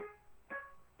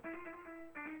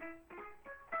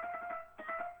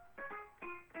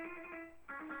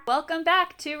Welcome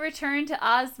back to Return to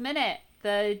Oz Minute,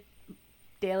 the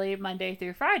daily Monday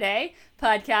through Friday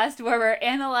podcast where we're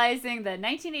analyzing the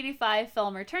 1985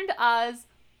 film Return to Oz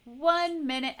 1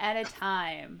 minute at a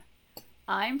time.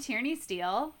 I'm Tierney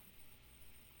Steele.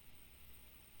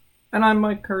 And I'm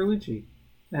Mike Carlucci.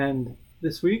 And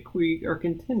this week we are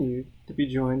continued to be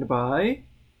joined by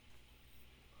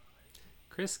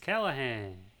Chris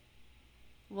Callahan.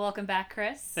 Welcome back,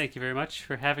 Chris. Thank you very much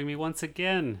for having me once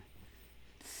again.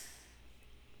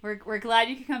 We're glad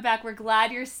you could come back. We're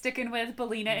glad you're sticking with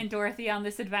Bellina and Dorothy on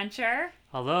this adventure.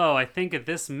 Although, I think at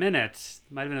this minute,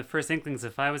 might have been the first inklings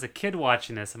if I was a kid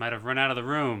watching this, I might have run out of the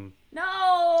room. No!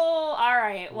 All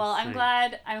right. Well, Let's I'm see.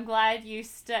 glad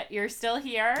you're still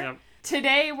here. Yep.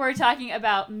 Today we're talking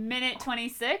about minute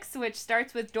 26, which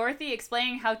starts with Dorothy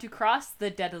explaining how to cross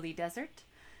the deadly desert,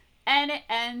 and it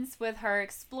ends with her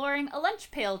exploring a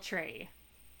lunch pail tree.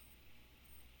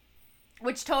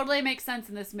 Which totally makes sense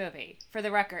in this movie, for the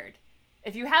record.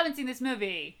 If you haven't seen this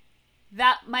movie,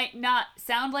 that might not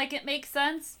sound like it makes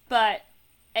sense, but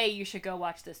A, you should go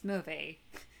watch this movie,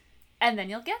 and then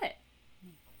you'll get it.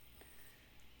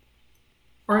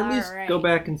 or at least Alright. go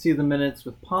back and see the minutes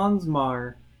with Pons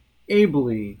Mar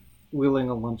ably wheeling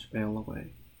a lunch pail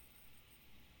away.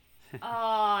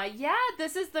 Yeah,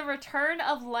 this is the return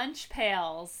of lunch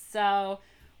pails. So,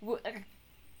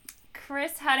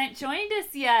 Chris hadn't joined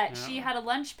us yet. No. She had a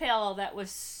lunch pail that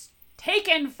was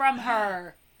taken from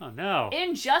her Oh no.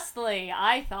 unjustly,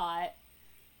 I thought,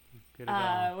 Good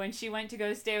at all. when she went to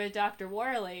go stay with Dr.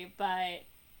 Worley. But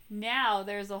now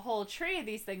there's a whole tree of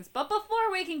these things. But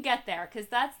before we can get there, because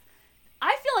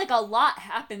I feel like a lot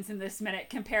happens in this minute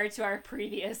compared to our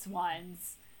previous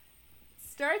ones.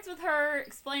 Starts with her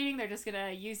explaining they're just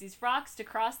gonna use these rocks to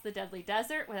cross the deadly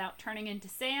desert without turning into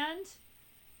sand.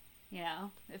 You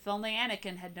know, if only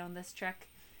Anakin had known this trick.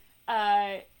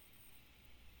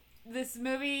 This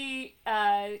movie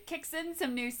kicks in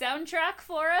some new soundtrack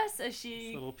for us as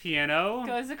she Little piano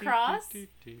goes across. They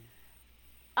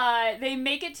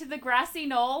make it to the grassy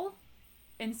knoll.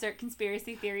 Insert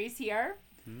conspiracy theories here.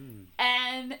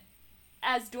 And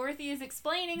as Dorothy is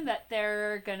explaining that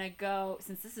they're gonna go,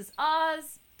 since this is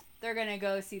Oz, they're gonna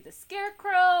go see the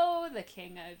Scarecrow, the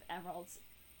King of Emerald City?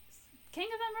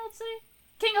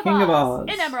 King of Oz.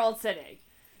 In Emerald City.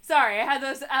 Sorry, I had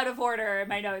those out of order in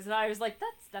my notes, and I was like,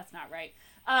 that's not right.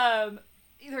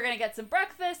 They're gonna get some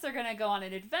breakfast, they're gonna go on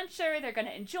an adventure, they're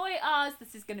gonna enjoy Oz,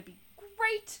 this is gonna be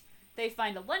great. They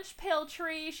find a lunch pail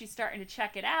tree, she's starting to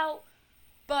check it out.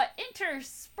 But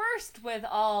interspersed with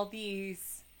all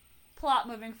these plot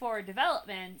moving forward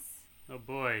developments. Oh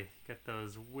boy, got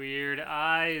those weird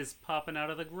eyes popping out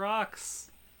of the rocks.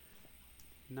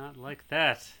 Not like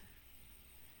that.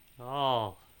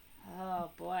 Oh. Oh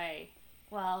boy.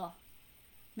 Well,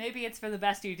 maybe it's for the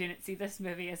best you didn't see this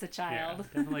movie as a Yeah, child.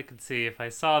 definitely could see. If I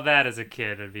saw that as a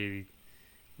kid, I'd be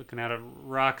looking out at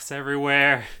rocks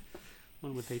everywhere.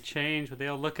 When would they change? Would they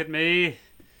all look at me?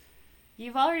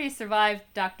 You've already survived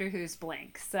Doctor Who's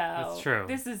blink, so That's true.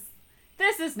 This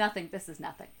is nothing.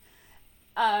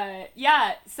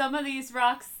 Yeah, some of these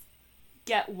rocks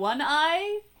get one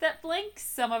eye that blinks.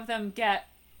 Some of them get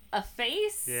a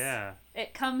face. Yeah.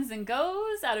 It comes and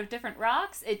goes out of different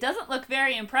rocks. It doesn't look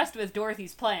very impressed with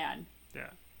Dorothy's plan. Yeah.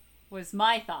 Was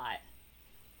my thought.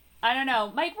 I don't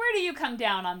know, Mike. Where do you come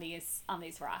down on these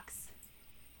rocks?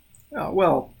 Oh,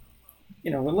 well,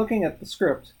 when looking at the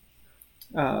script,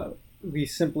 we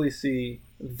simply see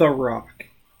the rock.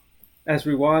 As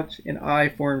we watch, an eye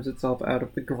forms itself out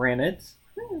of the granite.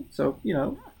 So,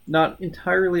 not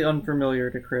entirely unfamiliar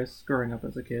to Chris growing up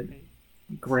as a kid.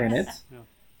 Granite.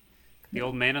 The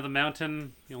old man of the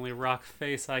mountain, the only rock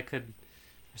face I could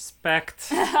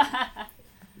respect.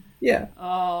 Yeah.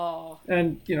 Oh.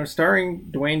 And, starring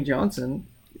Dwayne Johnson,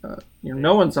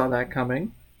 no one saw that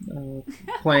coming,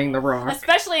 playing the rock.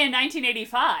 Especially in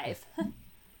 1985.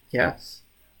 Yes.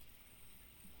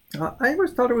 I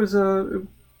always thought it was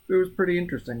pretty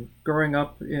interesting. Growing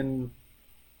up in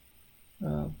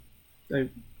a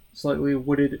slightly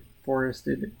wooded,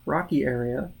 forested, rocky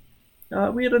area,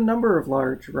 we had a number of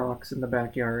large rocks in the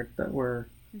backyard that were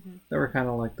kind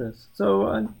of like this. So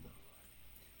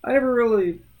I never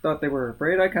really thought they were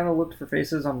afraid. I kind of looked for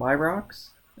faces on my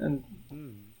rocks, and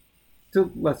to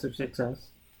lesser success.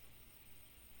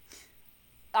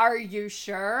 Are you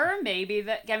sure? Maybe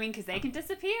that, I mean, because they can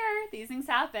disappear. These things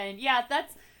happen. Yeah,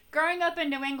 that's growing up in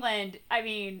New England. I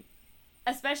mean,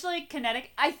 especially Connecticut.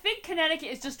 I think Connecticut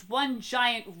is just one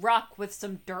giant rock with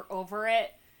some dirt over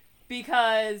it.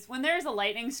 Because when there's a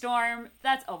lightning storm,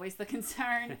 that's always the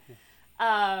concern.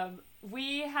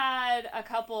 We had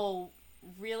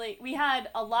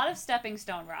a lot of stepping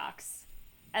stone rocks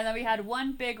And then we had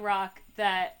one big rock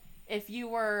that if you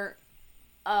were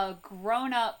a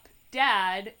grown-up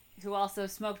dad who also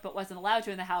smoked but wasn't allowed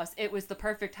to in the house, it was the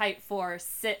perfect height for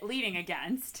sit leaning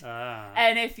against.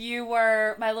 And if you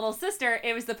were my little sister,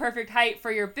 it was the perfect height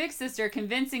for your big sister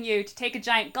convincing you to take a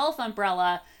giant golf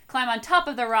umbrella, climb on top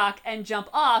of the rock, and jump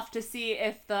off to see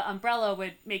if the umbrella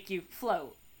would make you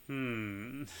float.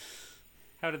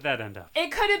 How did that end up?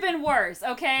 It could have been worse,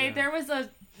 okay? Yeah. There was a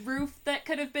roof that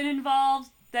could have been involved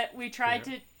that we tried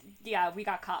to... Yeah, we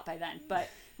got caught by then, but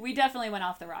we definitely went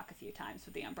off the rock a few times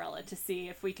with the umbrella to see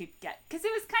if we could get... Because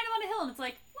it was kind of on a hill, and it's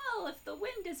like, well, if the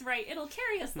wind is right, it'll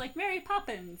carry us like Mary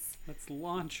Poppins. Let's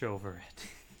launch over it.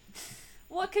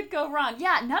 What could go wrong?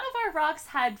 Yeah, none of our rocks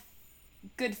had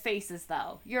good faces,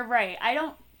 though. You're right.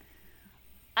 I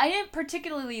didn't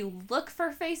particularly look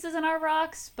for faces in our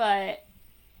rocks, but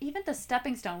even the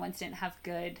stepping stone ones didn't have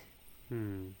good.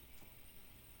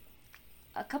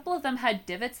 A couple of them had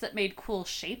divots that made cool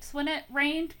shapes when it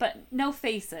rained, but no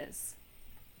faces.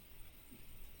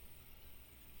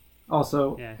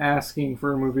 Also, asking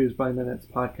for Movies by Minutes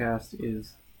podcast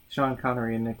is Sean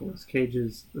Connery and Nicolas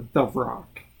Cage's The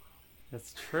Rock.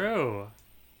 That's true.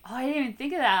 Oh, I didn't even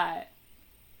think of that.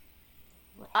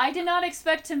 I did not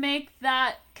expect to make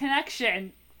that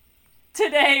connection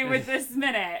today with this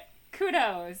minute.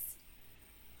 Kudos.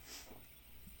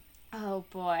 Oh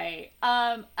boy.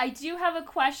 I do have a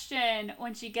question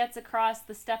when she gets across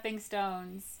the stepping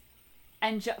stones.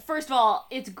 And first of all,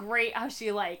 it's great how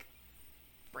she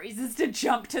raises to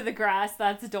jump to the grass.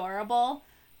 That's adorable.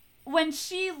 When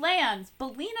she lands,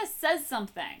 Belina says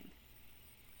something.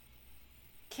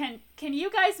 Can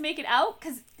you guys make it out?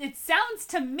 Because it sounds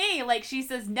to me like she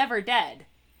says never dead,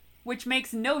 which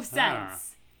makes no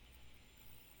sense.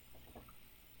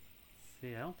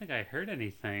 See, I don't think I heard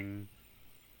anything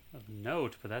of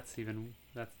note, but that's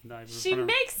not... She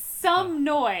makes some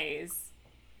noise.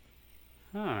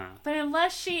 Huh. But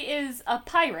unless she is a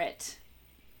pirate,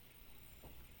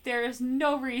 there's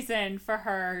no reason for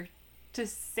her to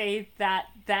say that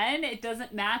then. It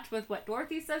doesn't match with what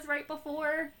Dorothy says right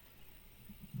before.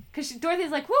 Because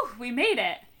Dorothy's like, whew, we made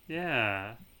it.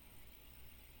 Yeah.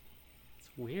 It's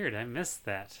weird. I missed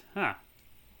that. Huh.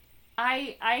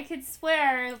 I could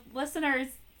swear, listeners,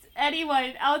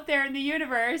 anyone out there in the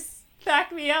universe,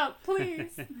 back me up,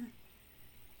 please.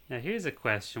 Now, here's a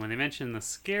question. When they mentioned the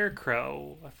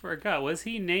Scarecrow, I forgot. Was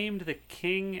he named the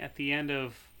king at the end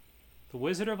of The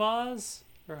Wizard of Oz?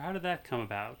 Or how did that come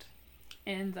about?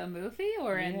 In the movie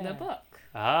or in the book?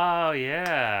 Oh,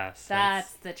 yeah. So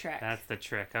that's the trick. That's the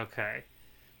trick. Okay.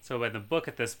 So in the book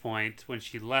at this point, when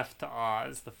she left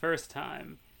Oz the first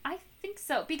time... I think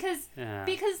so. Because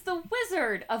the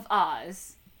Wizard of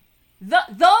Oz...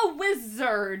 The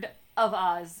Wizard of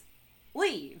Oz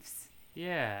leaves.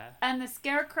 Yeah. And the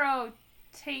Scarecrow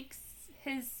takes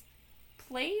his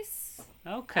place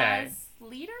as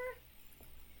leader?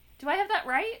 Do I have that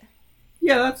right?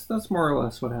 Yeah, that's more or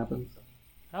less what happens.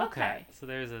 Okay. So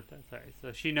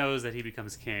so she knows that he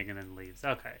becomes king and then leaves.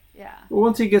 Okay. Yeah. Well,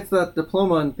 once he gets that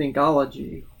diploma in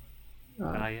Thinkology,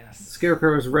 yes.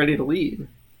 Scarecrow is ready to lead.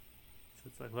 So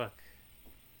it's like, look.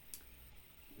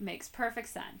 Makes perfect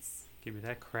sense. Give me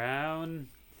that crown.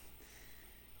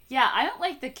 Yeah, I don't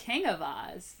like the King of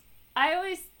Oz. I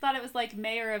always thought it was like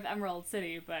Mayor of Emerald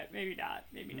City, but maybe not.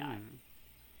 Maybe not.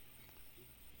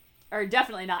 Or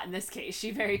definitely not in this case.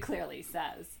 She very clearly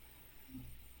says.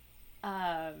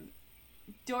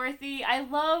 Dorothy, I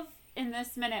love in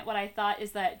this minute what I thought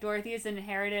is that Dorothy has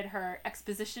inherited her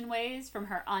exposition ways from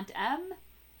her Aunt Em,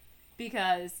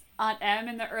 because Aunt Em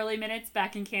in the early minutes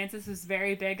back in Kansas was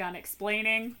very big on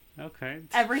explaining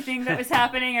everything that was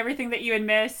happening, everything that you had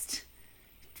missed,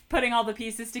 putting all the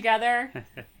pieces together.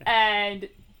 And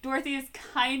Dorothy is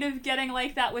kind of getting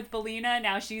like that with Belina.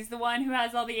 Now she's the one who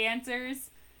has all the answers.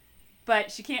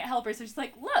 But she can't help her, so she's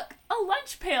like, look, a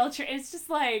lunch pail tray. It's just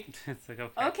like, it's like,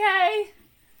 okay,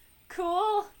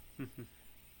 cool.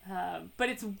 But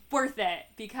it's worth it,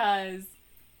 because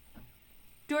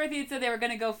Dorothy had said they were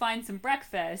going to go find some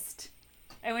breakfast.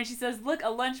 And when she says, look, a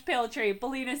lunch pail tray,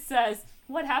 Belina says,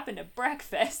 what happened to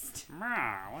breakfast? What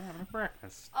happened to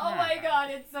breakfast? Oh my god,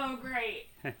 it's so great.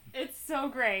 It's so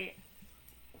great.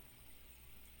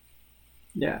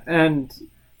 Yeah, and...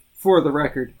 for the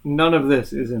record, none of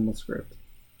this is in the script.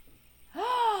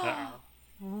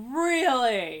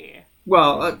 Really?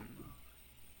 Well,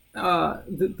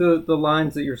 the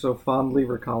lines that you're so fondly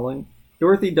recalling,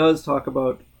 Dorothy does talk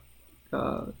about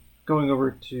going over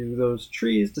to those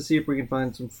trees to see if we can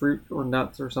find some fruit or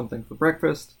nuts or something for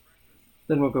breakfast.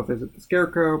 Then we'll go visit the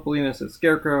Scarecrow. Belina says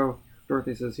Scarecrow.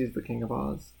 Dorothy says he's the King of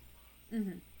Oz.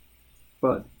 Mm-hmm.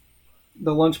 But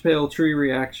the lunch pail tree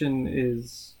reaction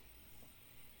is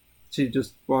she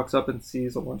just walks up and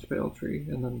sees a lunch pail tree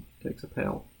and then takes a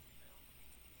pail.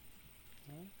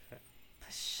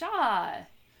 Pshaw.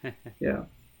 Yeah.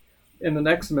 In the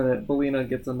next minute, Belina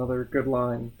gets another good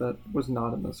line that was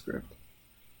not in the script.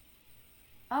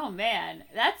 Oh man,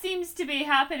 that seems to be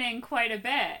happening quite a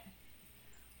bit.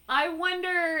 I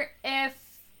wonder if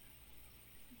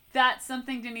that's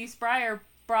something Denise Breyer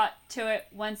brought to it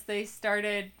once they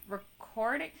started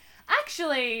recording.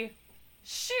 Actually,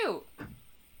 shoot.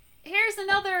 Here's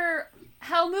another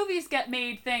how movies get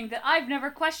made thing that I've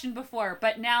never questioned before,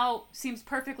 but now seems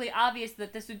perfectly obvious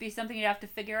that this would be something you'd have to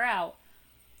figure out.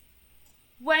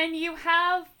 When you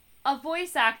have a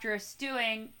voice actress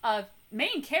doing a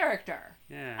main character,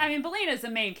 Yeah. I mean, Belina's a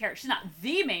main character. She's not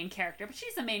the main character, but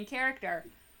she's a main character.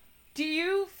 Do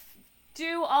you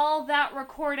do all that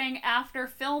recording after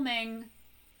filming?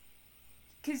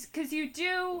 Because you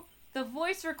do the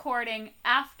voice recording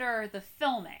after the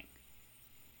filming.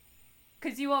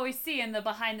 Because you always see in the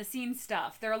behind-the-scenes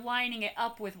stuff, they're lining it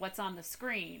up with what's on the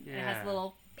screen. Yeah. It has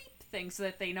little beep things so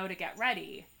that they know to get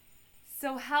ready.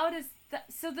 So how does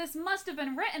that... So this must have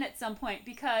been written at some point,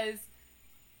 because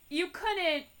you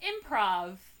couldn't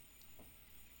improv.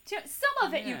 Some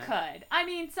of it you could. I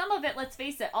mean, some of it, let's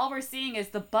face it, all we're seeing is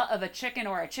the butt of a chicken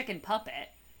or a chicken puppet.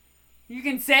 You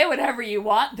can say whatever you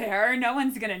want there, no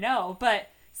one's gonna know, but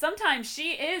sometimes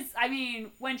she is, I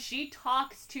mean, when she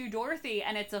talks to Dorothy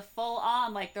and it's a full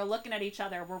on, like they're looking at each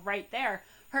other, we're right there.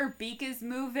 Her beak is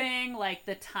moving, like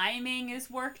the timing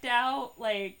is worked out,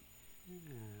 like,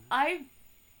 I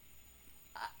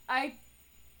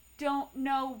don't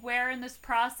know where in this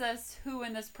process, who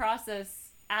in this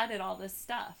process added all this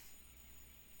stuff.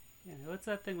 Yeah, what's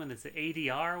that thing when it's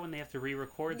ADR, when they have to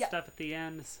re-record stuff at the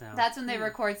end? So that's when they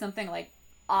record something like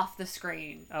off the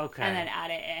screen. Okay. And then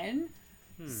add it in.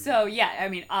 So yeah, I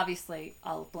mean, obviously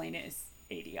all of Blaine is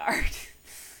ADR.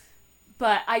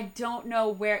 But I don't know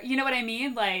where, you know what I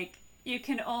mean? Like, you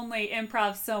can only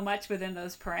improv so much within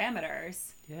those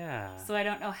parameters. Yeah. So I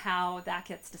don't know how that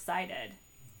gets decided.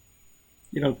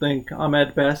 You don't think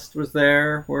Ahmed Best was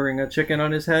there wearing a chicken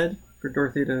on his head for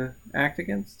Dorothy to act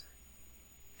against?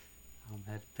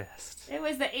 Ahmed Best. It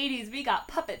was the 80s. We got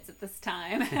puppets at this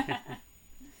time.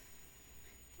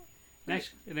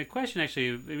 And a question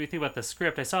actually, when we think about the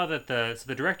script, I saw that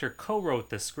the director co-wrote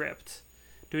the script.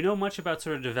 Do we know much about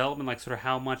sort of development, like sort of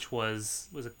how much was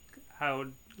it, how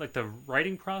like the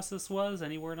writing process was?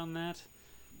 Any word on that?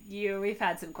 We've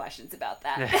had some questions about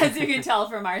that, as you can tell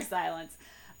from our silence.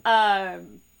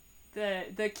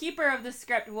 The keeper of the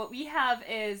script, what we have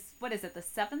is, what is it, the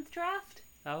 7th draft?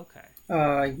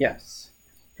 Okay. Yes.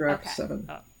 Draft Okay. 7.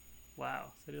 Oh, wow.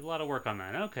 So they did a lot of work on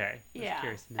that. Okay. Just Yeah.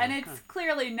 curious to know. And it's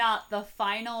clearly not the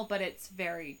final, but it's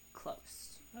very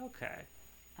close. Okay.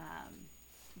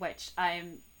 Which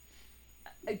I'm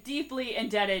deeply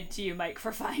indebted to you, Mike,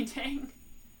 for finding.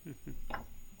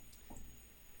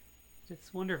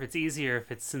 Just wonder if it's easier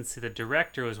if it's since the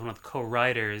director was one of the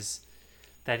co-writers,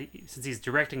 that since he's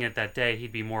directing it that day,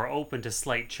 he'd be more open to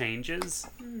slight changes,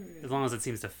 as long as it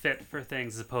seems to fit for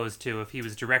things, as opposed to if he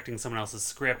was directing someone else's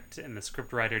script and the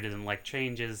script writer didn't like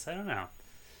changes. I don't know.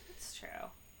 It's true.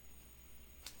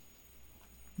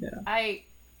 Yeah.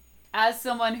 As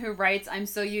someone who writes, I'm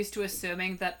so used to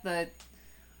assuming that the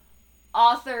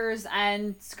authors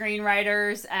and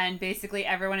screenwriters and basically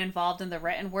everyone involved in the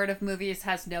written word of movies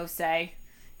has no say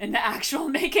in the actual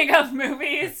making of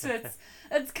movies.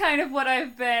 It's kind of what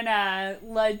I've been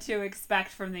led to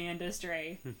expect from the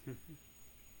industry.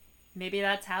 Maybe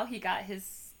that's how he got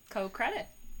his co-credit.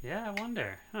 Yeah, I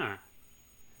wonder. Huh.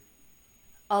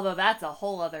 Although that's a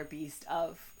whole other beast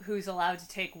of who's allowed to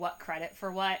take what credit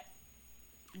for what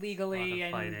legally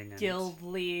and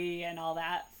guildly and all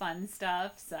that fun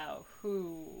stuff. So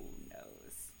who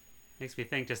knows? Makes me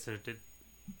think, just a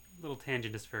little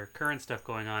tangent just for current stuff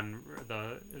going on,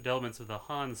 the developments of the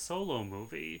Han Solo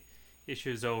movie,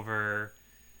 issues over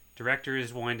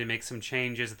directors wanting to make some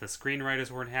changes that the screenwriters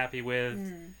weren't happy with,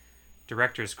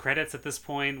 directors' credits at this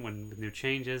point with new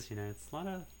changes. You know, it's a lot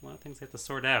of things they have to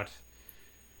sort out.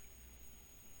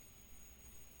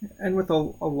 And with a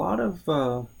lot of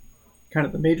kind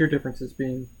of the major differences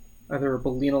being either a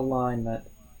Belina line that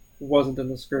wasn't in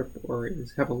the script or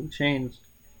is heavily changed.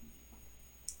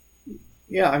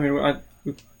 Yeah, I mean,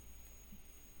 we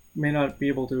may not be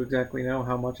able to exactly know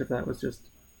how much of that was just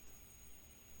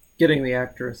getting the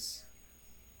actress,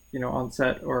 on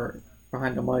set or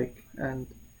behind a mic, and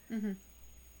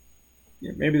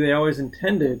maybe they always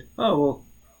intended, oh, well,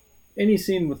 any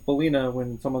scene with Belina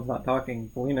when someone's not talking,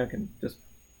 Belina can just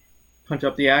punch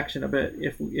up the action a bit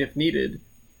if needed.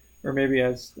 or maybe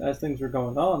as things were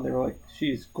going on, they were like,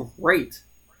 "She's great.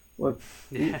 Look,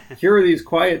 Yeah. here are these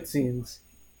quiet scenes.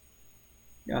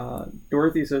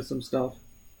 Dorothy says some stuff.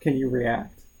 Can you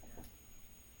react?"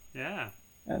 Yeah.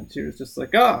 And she was just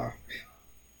like, "Ah,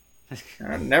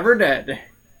 I'm never dead."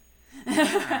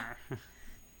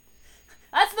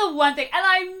 That's the one thing, and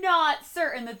I'm not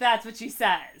certain that that's what she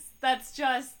says. That's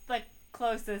just the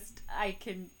closest I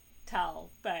can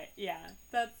tell. But yeah,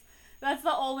 that's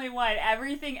the only one.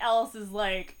 Everything else is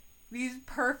like these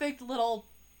perfect little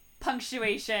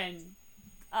punctuation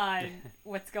on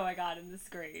what's going on in the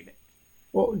screen.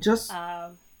 Well,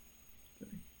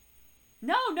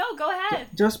 No, go ahead.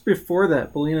 just before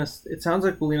that, Belina. It sounds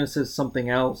like Belina says something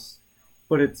else,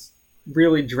 but it's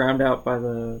really drowned out by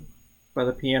the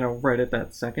piano right at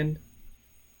that second.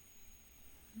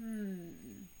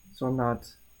 So I'm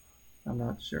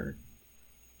not sure.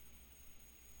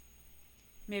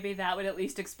 Maybe that would at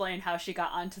least explain how she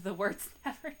got onto the words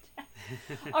never dead.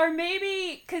 Or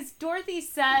maybe because Dorothy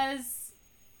says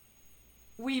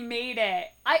we made it.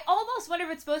 I almost wonder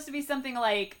if it's supposed to be something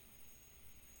like,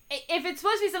 if it's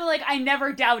supposed to be something like, I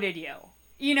never doubted you.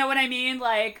 You know what I mean?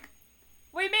 Like,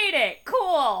 we made it.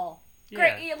 Cool.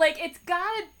 Great. Yeah. Like, it's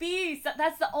gotta be,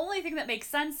 that's the only thing that makes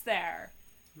sense there.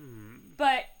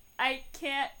 But I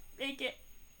can't make it,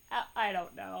 I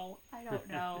don't know.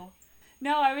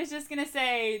 No, I was just gonna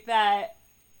say that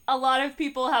a lot of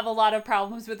people have a lot of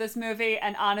problems with this movie,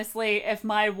 and honestly, if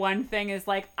my one thing is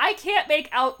like, I can't make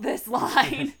out this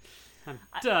line. I'm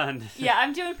done. Yeah,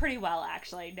 I'm doing pretty well,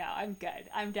 actually. No, I'm good.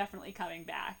 I'm definitely coming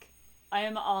back. I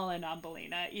am all in on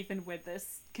Belina, even with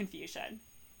this confusion.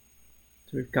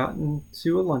 So we've gotten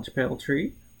to a lunch pail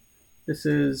tree. This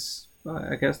is,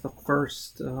 I guess, the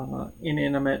first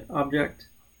inanimate object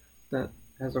that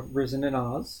has arisen in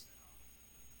Oz.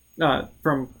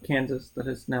 From Kansas, that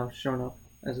has now shown up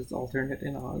as its alternate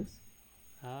in Oz.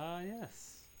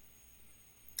 Yes.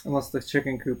 Unless the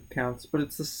chicken coop counts, but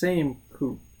it's the same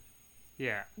coop.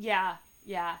 Yeah.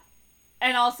 Yeah.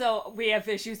 And also, we have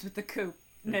issues with the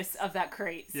coopness of that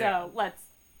crate, so Yeah.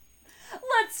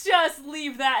 let's just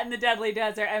leave that in the Deadly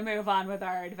Desert and move on with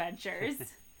our adventures.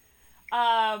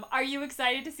 Are you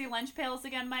excited to see lunch pails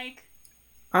again, Mike?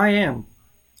 I am.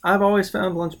 I've always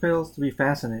found lunch pails to be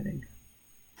fascinating.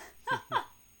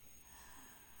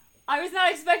 I was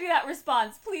not expecting that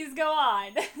response. Please go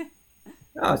on.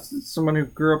 As someone who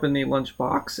grew up in the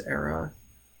lunchbox era,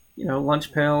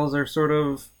 lunch pails are sort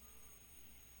of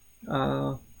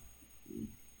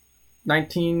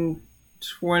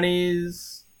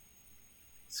 1920s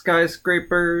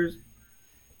skyscrapers,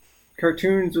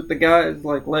 cartoons with the guys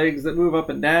like legs that move up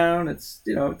and down. It's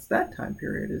that time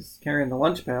period is carrying the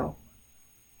lunch pail.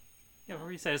 Yeah, what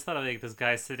were you saying? I just thought of like this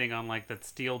guy sitting on like that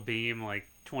steel beam, like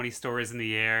 20 stories in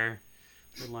the air,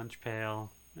 with a lunch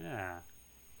pail. Yeah.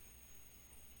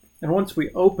 And once we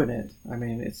open it, I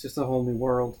mean, it's just a whole new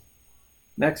world.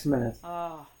 Next minute.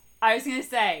 Oh, I was going to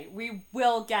say, we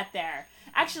will get there.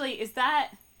 Actually,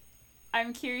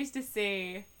 I'm curious to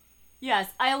see. Yes,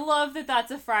 I love that that's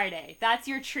a Friday. That's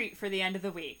your treat for the end of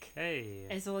the week. Hey.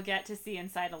 Is we'll get to see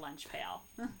inside a lunch pail.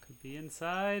 Could be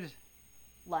inside.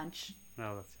 Lunch.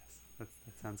 Oh, that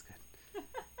sounds good.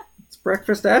 It's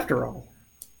breakfast after all.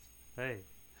 Hey.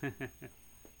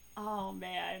 Oh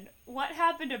man, what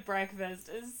happened to breakfast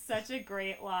is such a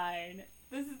great line.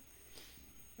 This is,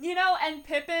 and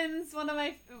Pippin's one of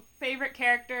my favorite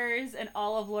characters in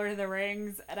all of Lord of the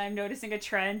Rings, and I'm noticing a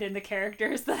trend in the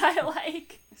characters that I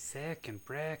like. Second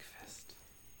breakfast.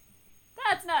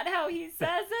 That's not how he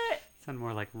says it. Sound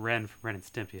more like Ren from Ren and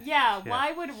Stimpy. Yeah,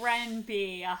 why would Ren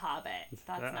be a hobbit?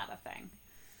 That's not a thing.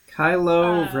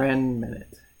 Kylo Ren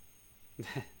minute.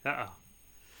 Uh-oh.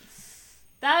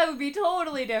 That would be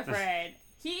totally different.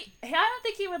 I don't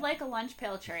think he would like a lunch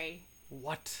pail tray.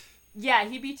 What? Yeah,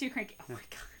 he'd be too cranky. Oh my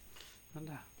god. Oh,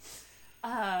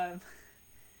 no.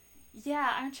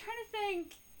 Yeah, I'm trying to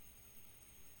think.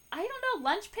 I don't know.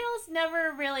 Lunch pails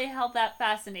never really held that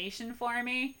fascination for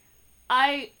me.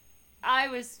 I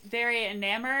was very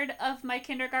enamored of my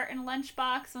kindergarten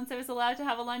lunchbox once I was allowed to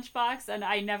have a lunchbox,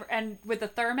 and with the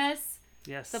thermos,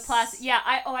 Yes. the plastic. Yeah,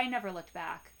 I never looked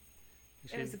back.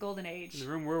 Actually, It was a golden age. in the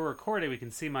room we're recording, we can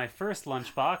see my first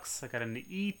lunchbox. I got an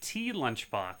E.T.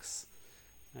 lunchbox.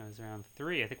 I was around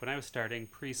 3, I think, when I was starting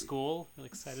preschool. Really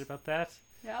excited about that.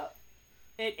 Yep.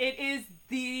 It is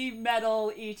the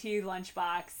metal E.T.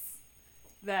 lunchbox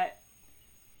that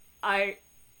I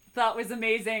thought was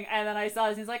amazing, and then I saw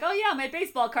this and he's like, oh yeah, my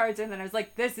baseball cards, and then I was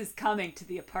like, this is coming to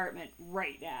the apartment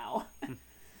right now.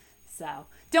 So,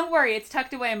 don't worry, it's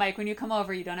tucked away, Mike. When you come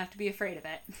over, you don't have to be afraid of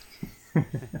it.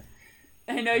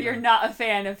 I know you're not a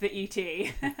fan of the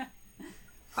E.T.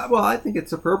 Well, I think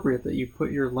it's appropriate that you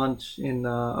put your lunch in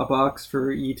a box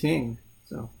for eating.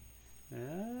 So.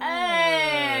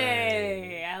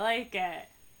 Hey, I like it.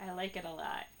 I like it a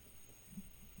lot.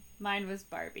 Mine was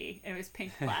Barbie. It was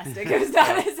pink plastic. It was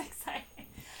not as exciting.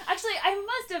 Actually, I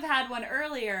must have had one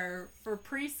earlier for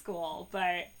preschool,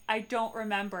 but I don't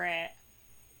remember it.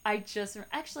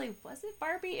 Actually, was it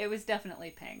Barbie? It was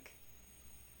definitely pink.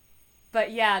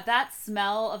 But yeah, that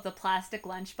smell of the plastic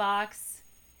lunchbox,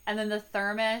 and then the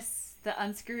thermos, the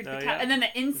unscrewed the cup, and then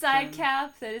the inside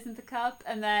cap that isn't the cup,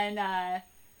 and then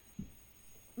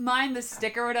mine, the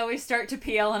sticker would always start to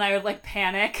peel, and I would like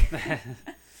panic.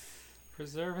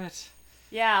 Preserve it.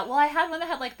 Yeah, well, I had one that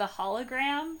had like the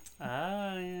hologram.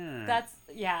 Ah, yeah. That's,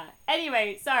 yeah.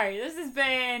 Anyway, sorry, this has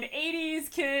been 80s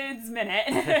Kids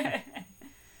Minute.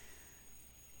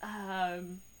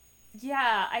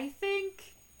 Yeah, I think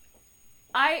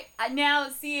now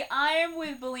see, I'm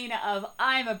with Belina of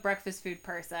I'm a breakfast food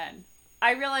person.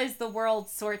 I realize the world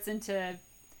sorts into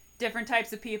different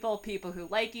types of people who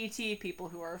like ET, people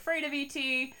who are afraid of ET,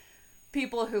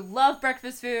 people who love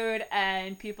breakfast food,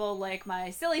 and people like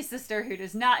my silly sister who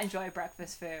does not enjoy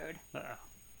breakfast food. Uh-oh.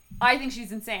 I think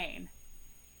she's insane.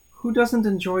 Who doesn't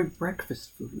enjoy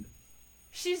breakfast food?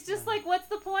 She's just like, what's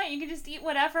the point? You can just eat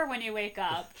whatever when you wake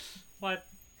up. What?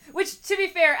 Which, to be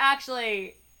fair,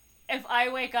 actually, if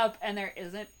I wake up and there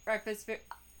isn't breakfast food,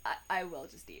 I will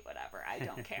just eat whatever. I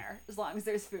don't care. As long as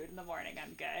there's food in the morning,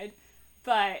 I'm good.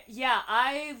 But yeah,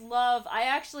 I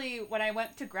actually, when I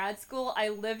went to grad school, I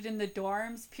lived in the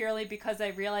dorms purely because I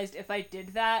realized if I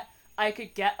did that, I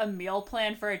could get a meal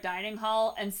plan for a dining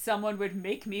hall and someone would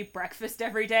make me breakfast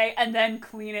every day and then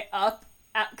clean it up.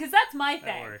 Because that's my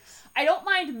thing. I don't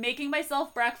mind making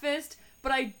myself breakfast,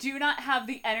 but I do not have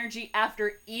the energy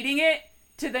after eating it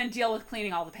to then deal with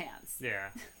cleaning all the pans.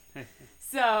 Yeah.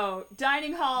 So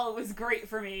dining hall was great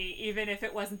for me, even if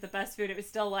it wasn't the best food. It was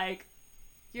still like,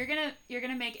 you're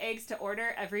gonna make eggs to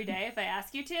order every day if I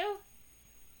ask you to?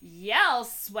 Yeah, I'll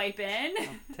swipe in.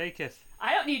 I'll take it.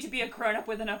 I don't need to be a grown-up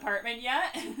with an apartment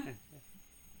yet.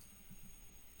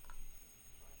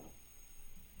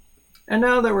 And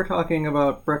now that we're talking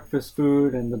about breakfast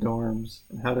food and the dorms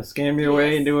and how to scam your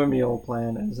way into a meal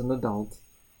plan as an adult,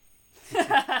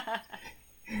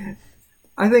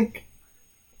 I think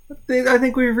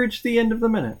we've reached the end of the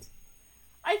minute.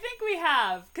 I think we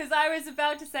have, because I was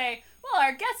about to say, well,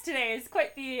 our guest today is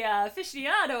quite the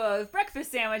aficionado of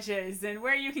breakfast sandwiches and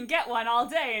where you can get one all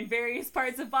day in various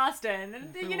parts of Boston.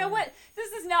 And you know what?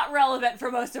 This is not relevant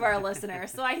for most of our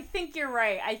listeners, so I think you're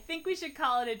right. I think we should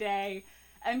call it a day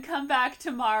and come back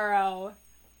tomorrow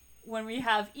when we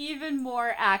have even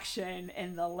more action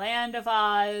in the land of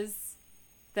Oz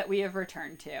that we have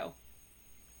returned to.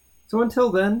 So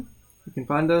until then, you can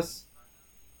find us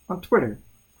on Twitter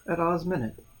at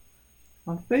OzMinute,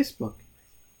 on Facebook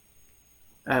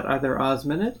at either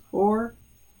OzMinute or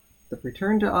the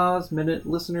Return to Oz Minute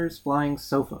Listeners Flying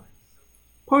Sofa.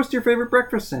 Post your favorite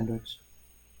breakfast sandwich.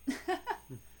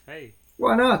 Hey.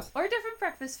 Why not? Or different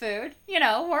breakfast food. You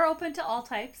know, we're open to all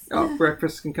types. Oh,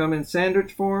 breakfast can come in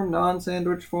sandwich form,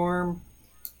 non-sandwich form.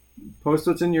 Post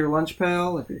what's in your lunch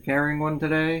pail if you're carrying one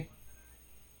today.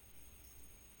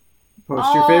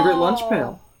 Post your favorite lunch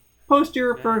pail. Post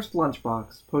your first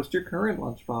lunchbox. Post your current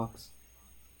lunchbox.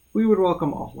 We would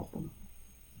welcome all of them.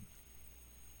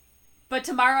 But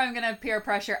tomorrow I'm going to peer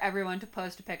pressure everyone to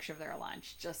post a picture of their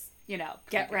lunch. Just,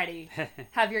 get ready.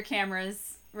 Have your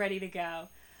cameras ready to go.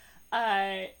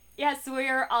 Yes, we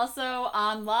are also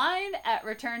online at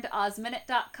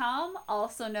returntoozminute.com,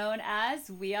 also known as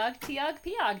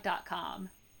weogtiogpiog.com.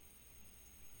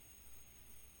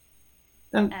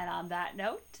 And on that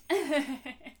note,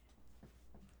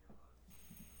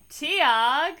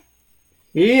 Tiog.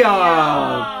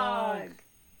 Piog.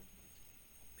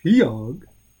 Piog.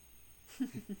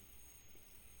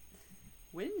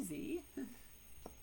 Whimsy.